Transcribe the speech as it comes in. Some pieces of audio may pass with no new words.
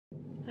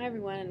Hi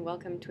everyone, and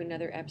welcome to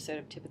another episode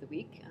of Tip of the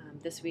Week.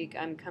 This week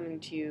I'm coming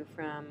to you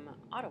from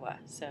Ottawa.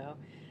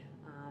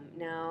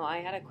 Now I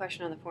had a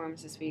question on the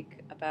forums this week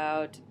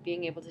about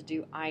being able to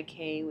do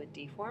IK with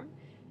deform,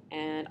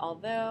 and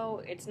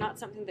although it's not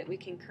something that we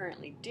can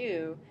currently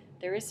do,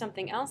 there is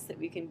something else that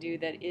we can do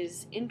that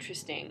is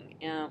interesting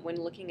when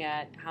looking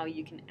at how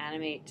you can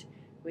animate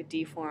with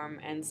deform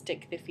and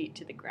stick the feet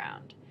to the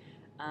ground.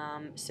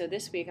 So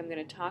this week I'm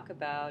going to talk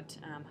about,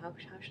 how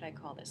should I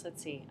call this?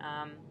 Let's see.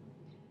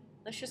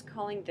 Let's just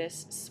calling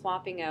this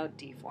swapping out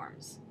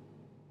deforms.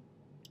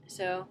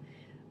 So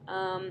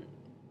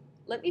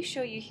let me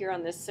show you here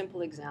on this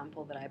simple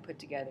example that I put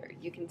together.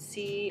 You can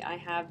see I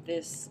have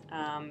this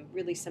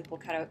really simple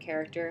cutout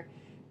character.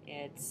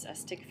 It's a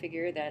stick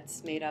figure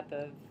that's made up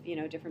of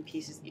different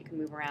pieces that you can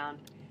move around.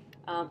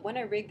 When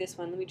I rig this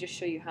one, let me just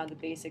show you how the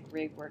basic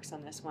rig works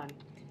on this one.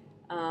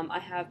 I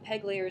have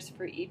peg layers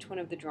for each one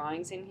of the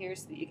drawings in here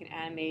so that you can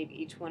animate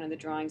each one of the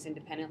drawings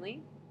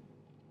independently.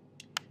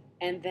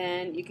 And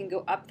then you can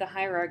go up the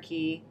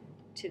hierarchy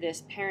to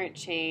this parent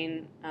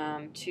chain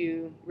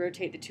to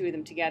rotate the two of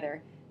them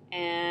together.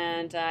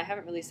 And I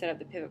haven't really set up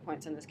the pivot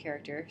points on this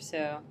character,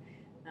 so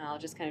I'll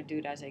just kind of do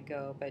it as I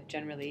go. But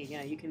generally,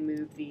 you can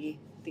move the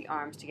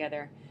arms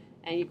together.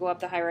 And you go up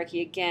the hierarchy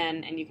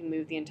again, and you can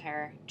move the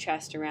entire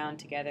chest around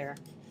together.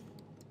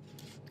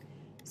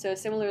 So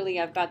similarly,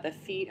 I've got the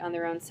feet on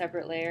their own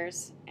separate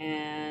layers.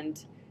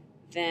 And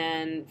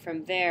then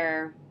from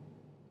there,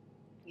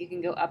 you can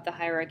go up the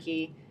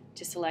hierarchy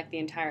to select the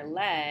entire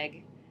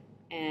leg,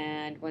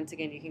 and once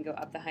again you can go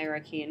up the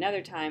hierarchy another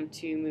time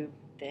to move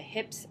the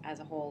hips as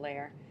a whole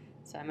layer.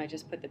 So I might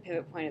just put the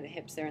pivot point of the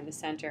hips there in the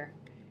center,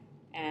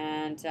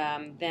 and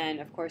then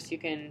of course you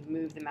can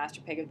move the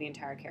master peg of the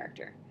entire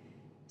character.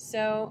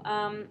 So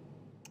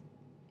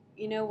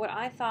what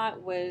I thought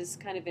was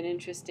kind of an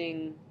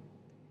interesting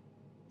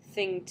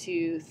thing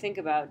to think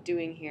about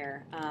doing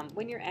here,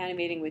 when you're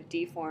animating with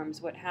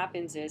deforms, what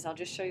happens is, I'll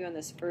just show you on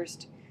this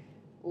first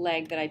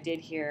leg that I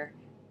did here.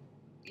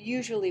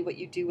 Usually what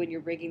you do when you're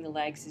rigging the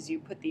legs is you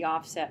put the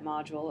offset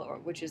module,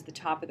 which is the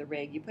top of the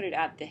rig, you put it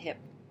at the hip,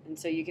 and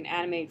so you can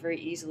animate very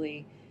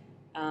easily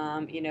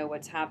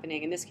what's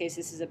happening. In this case,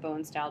 this is a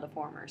bone style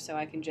deformer, so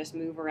I can just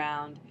move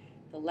around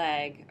the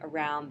leg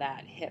around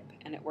that hip,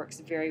 and it works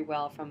very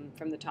well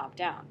from the top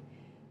down.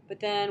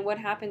 But then what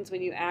happens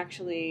when you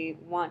actually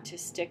want to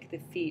stick the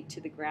feet to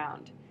the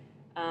ground?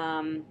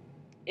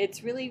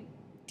 It's really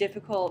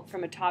difficult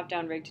from a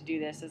top-down rig to do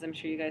this, as I'm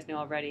sure you guys know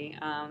already.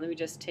 Let me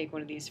just take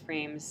one of these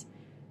frames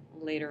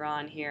later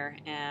on here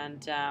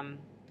and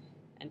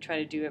try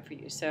to do it for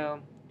you. So,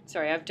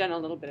 sorry, I've done a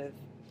little bit of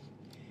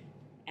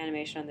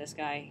animation on this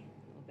guy,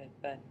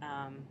 but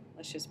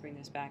let's just bring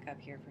this back up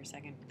here for a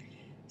second.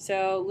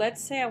 So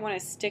let's say I want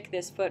to stick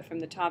this foot from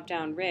the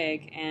top-down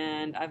rig,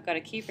 and I've got a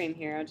keyframe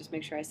here. I'll just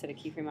make sure I set a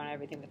keyframe on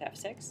everything with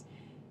F6,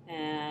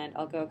 and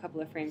I'll go a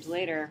couple of frames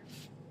later.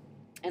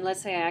 And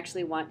let's say I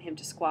actually want him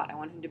to squat. I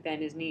want him to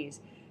bend his knees.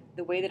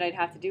 The way that I'd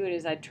have to do it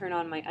is I'd turn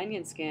on my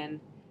onion skin,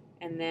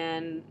 and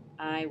then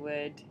I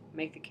would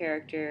make the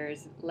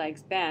character's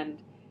legs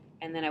bend,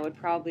 and then I would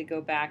probably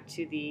go back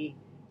to the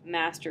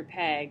master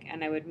peg,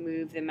 and I would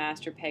move the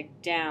master peg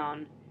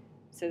down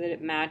so that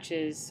it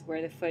matches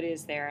where the foot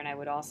is there, and I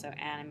would also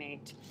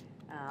animate,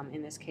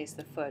 in this case,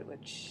 the foot,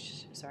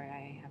 which, sorry,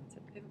 I haven't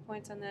set the pivot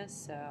points on this,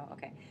 so,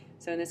 okay.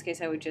 So in this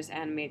case, I would just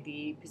animate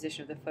the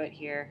position of the foot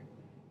here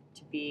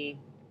to be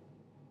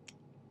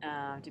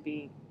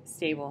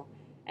stable.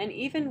 And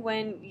even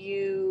when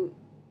you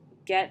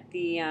get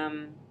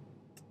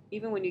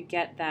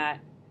that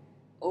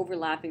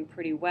overlapping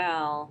pretty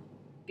well,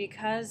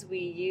 because we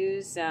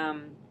use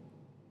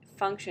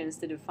functions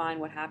to define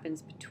what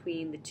happens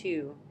between the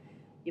two,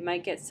 you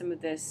might get some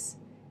of this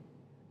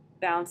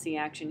bouncy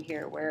action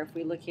here, where if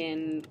we look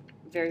in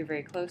very,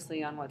 very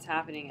closely on what's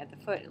happening at the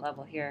foot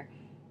level here,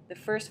 the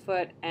first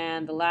foot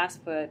and the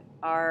last foot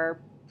are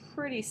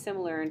pretty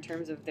similar in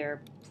terms of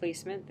their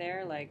placement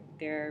there, like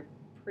they're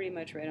pretty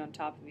much right on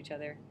top of each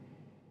other.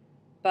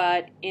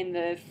 But in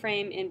the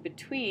frame in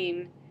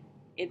between,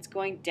 it's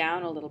going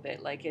down a little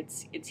bit, like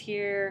it's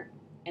here,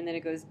 and then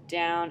it goes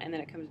down, and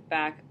then it comes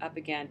back up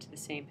again to the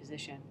same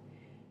position.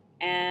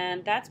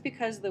 And that's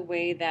because the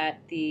way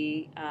that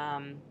the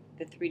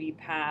 3D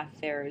path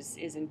there is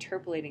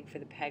interpolating for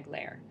the peg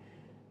layer.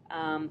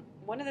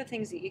 One of the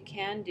things that you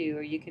can do,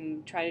 or you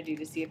can try to do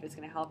to see if it's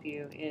going to help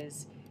you,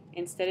 is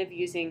instead of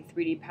using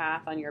 3D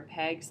path on your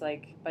pegs,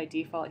 like by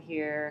default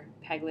here,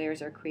 peg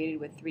layers are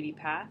created with 3D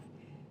path.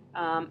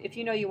 If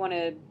you want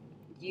to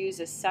use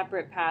a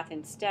separate path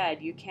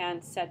instead, you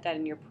can set that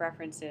in your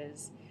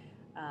preferences,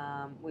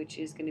 which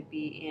is going to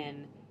be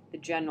in the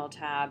general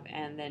tab,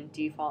 and then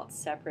default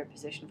separate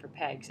position for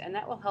pegs. And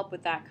that will help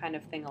with that kind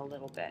of thing a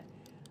little bit.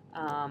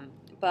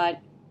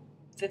 But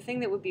the thing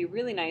that would be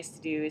really nice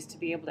to do is to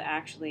be able to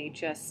actually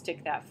just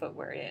stick that foot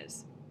where it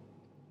is.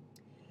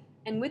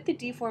 And with the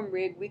deform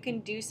rig, we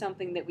can do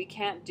something that we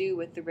can't do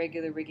with the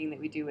regular rigging that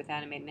we do with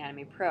Animate and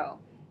Animate Pro.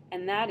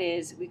 And that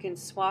is, we can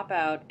swap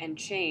out and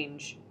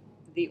change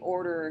the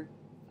order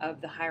of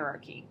the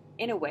hierarchy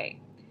in a way.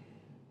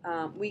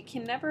 We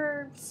can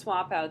never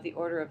swap out the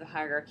order of the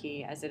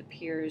hierarchy as it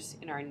appears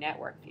in our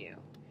network view.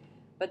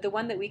 But the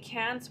one that we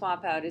can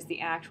swap out is the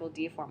actual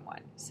deform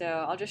one. So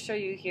I'll just show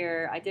you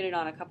here. I did it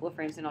on a couple of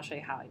frames, and I'll show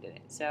you how I did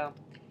it. So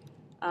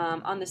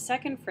on the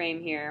second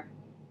frame here,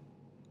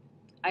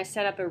 I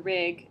set up a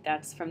rig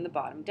that's from the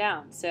bottom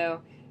down.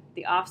 So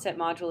the offset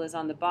module is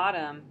on the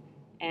bottom,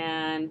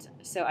 and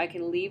so I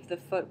can leave the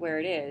foot where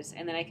it is,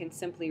 and then I can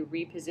simply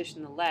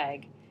reposition the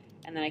leg,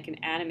 and then I can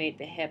animate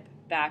the hip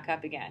back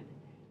up again.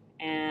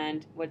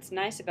 And what's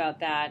nice about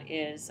that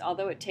is,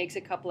 although it takes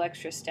a couple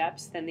extra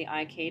steps than the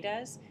IK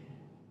does,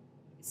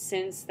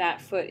 since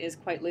that foot is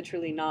quite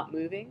literally not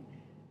moving,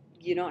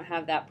 you don't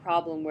have that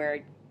problem where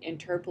it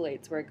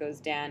interpolates, where it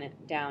goes down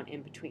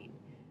in between.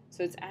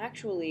 So it's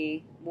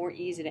actually more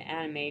easy to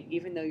animate,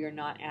 even though you're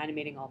not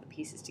animating all the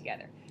pieces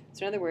together.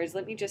 So in other words,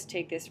 let me just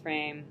take this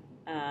frame.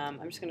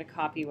 I'm just going to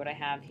copy what I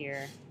have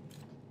here,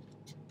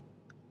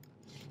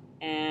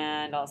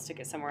 and I'll stick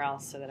it somewhere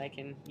else so that I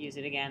can use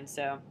it again.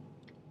 So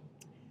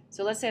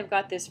let's say I've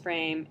got this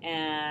frame,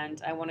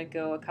 and I want to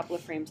go a couple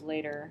of frames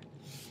later,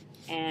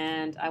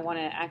 and I want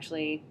to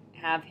actually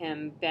have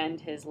him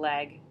bend his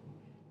leg.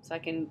 So I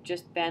can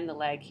just bend the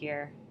leg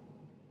here,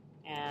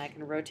 and I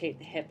can rotate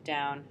the hip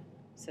down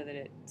so that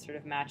it sort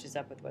of matches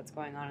up with what's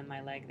going on in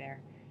my leg there.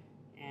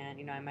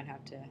 And I might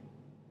have to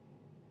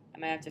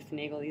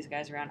finagle these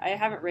guys around. I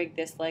haven't rigged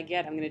this leg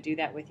yet. I'm going to do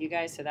that with you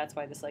guys, so that's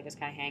why this leg is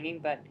kind of hanging.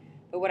 But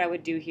what I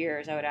would do here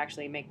is I would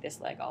actually make this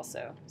leg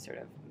also sort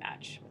of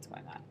match what's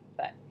going on.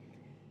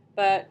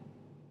 But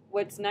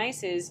what's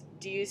nice is,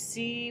 do you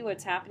see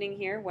what's happening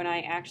here when I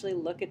actually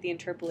look at the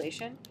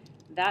interpolation?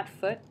 That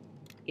foot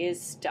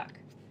is stuck.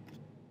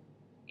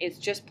 It's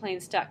just plain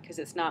stuck because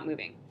it's not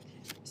moving.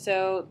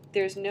 So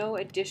there's no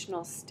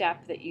additional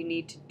step that you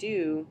need to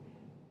do.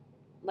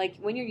 Like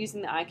when you're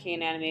using the IK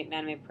and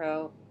Animate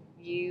Pro,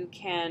 you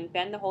can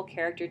bend the whole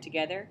character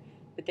together,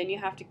 but then you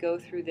have to go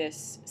through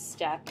this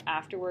step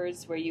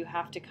afterwards where you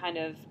have to kind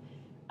of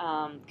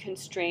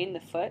constrain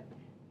the foot,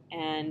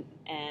 and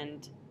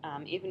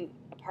even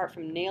apart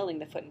from nailing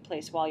the foot in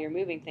place while you're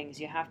moving things,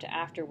 you have to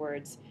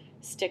afterwards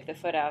stick the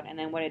foot out. And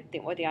then what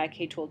the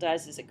IK tool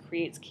does is it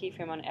creates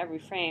keyframe on every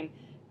frame,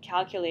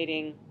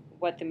 calculating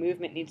what the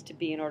movement needs to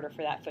be in order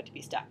for that foot to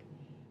be stuck.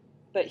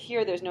 But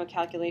here there's no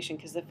calculation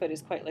because the foot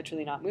is quite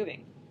literally not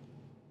moving.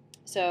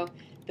 So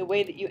the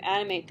way that you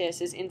animate this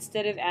is,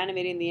 instead of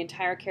animating the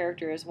entire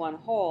character as one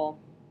whole,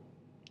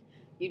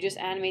 you just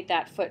animate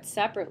that foot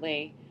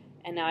separately,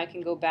 and now I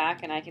can go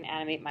back and I can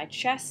animate my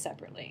chest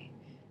separately.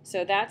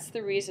 So that's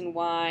the reason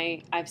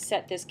why I've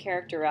set this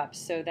character up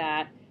so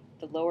that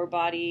the lower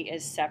body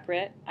is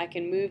separate. I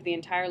can move the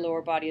entire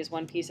lower body as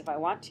one piece if I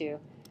want to,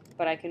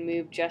 but I can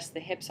move just the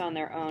hips on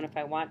their own if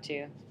I want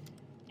to.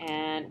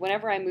 And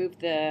whenever I move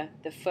the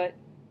foot,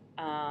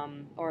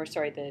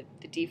 the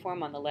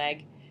deform on the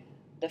leg,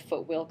 the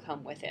foot will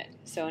come with it.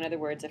 So in other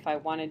words, if I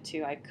wanted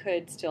to, I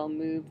could still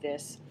move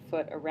this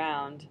foot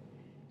around,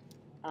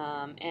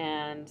 I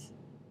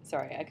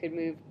could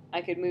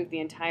move the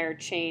entire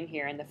chain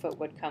here, and the foot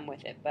would come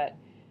with it. But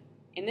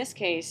in this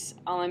case,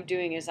 all I'm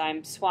doing is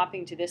I'm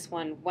swapping to this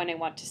one when I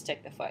want to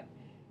stick the foot.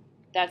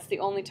 That's the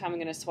only time I'm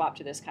going to swap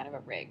to this kind of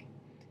a rig.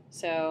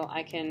 So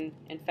I can,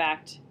 in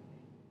fact,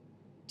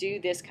 do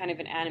this kind of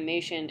an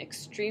animation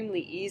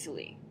extremely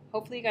easily.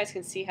 Hopefully you guys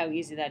can see how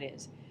easy that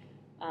is.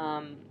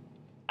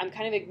 I'm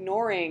kind of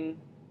ignoring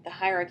the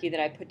hierarchy that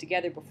I put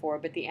together before,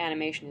 but the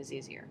animation is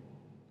easier.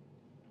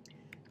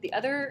 The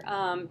other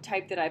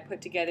type that I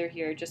put together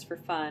here just for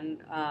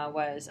fun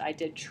was I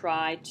did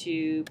try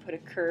to put a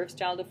curve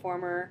style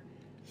deformer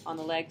on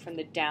the leg from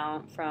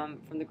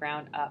the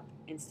ground up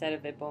instead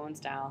of a bone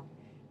style.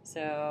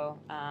 So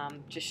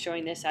just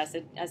showing this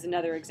as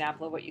another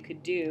example of what you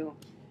could do.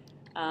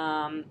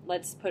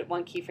 Let's put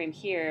one keyframe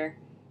here,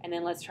 and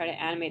then let's try to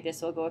animate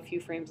this. We'll go a few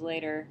frames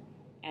later,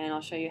 and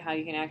I'll show you how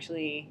you can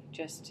actually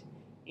just,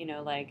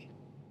 like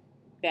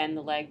bend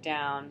the leg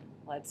down,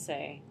 let's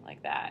say,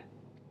 like that.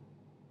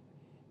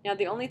 Now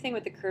the only thing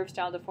with the curve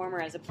style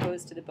deformer as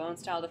opposed to the bone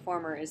style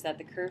deformer is that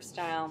the curve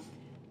style,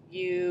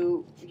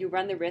 you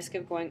run the risk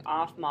of going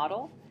off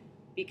model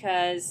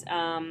because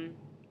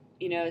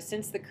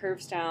since the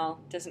curve style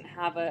doesn't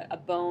have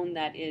a bone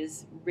that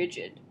is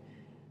rigid,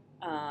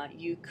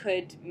 you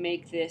could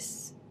make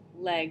this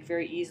leg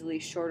very easily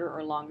shorter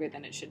or longer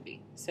than it should be.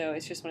 So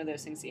it's just one of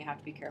those things that you have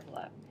to be careful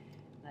of.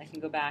 And I can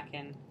go back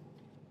and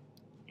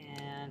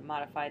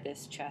modify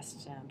this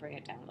chest, bring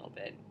it down a little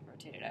bit,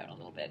 rotate it out a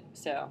little bit.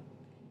 So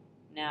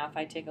now if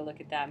I take a look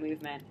at that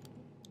movement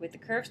with the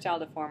curve style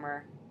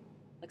deformer,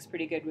 looks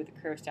pretty good with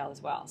the curve style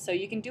as well. So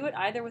you can do it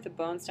either with a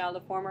bone style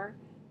deformer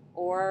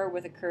or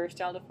with a curve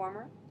style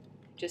deformer.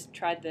 Just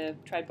tried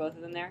both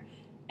of them there.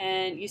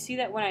 And you see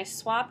that when I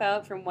swap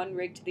out from one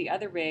rig to the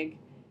other rig,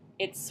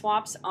 it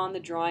swaps on the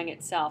drawing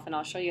itself, and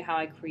I'll show you how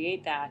I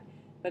create that.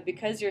 But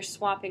because you're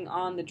swapping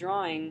on the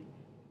drawing,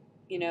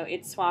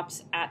 it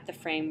swaps at the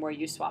frame where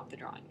you swap the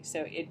drawing.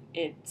 So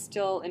it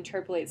still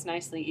interpolates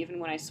nicely even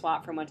when I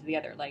swap from one to the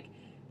other. Like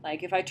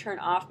if I turn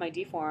off my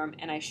deform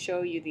and I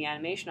show you the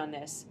animation on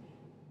this,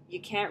 you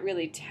can't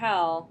really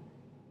tell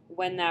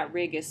when that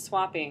rig is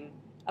swapping,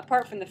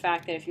 apart from the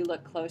fact that if you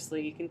look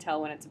closely, you can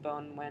tell when it's a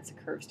bone and when it's a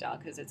curve style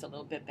because it's a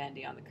little bit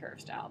bendy on the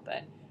curve style.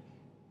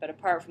 But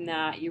apart from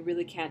that, you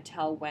really can't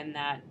tell when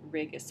that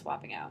rig is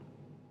swapping out.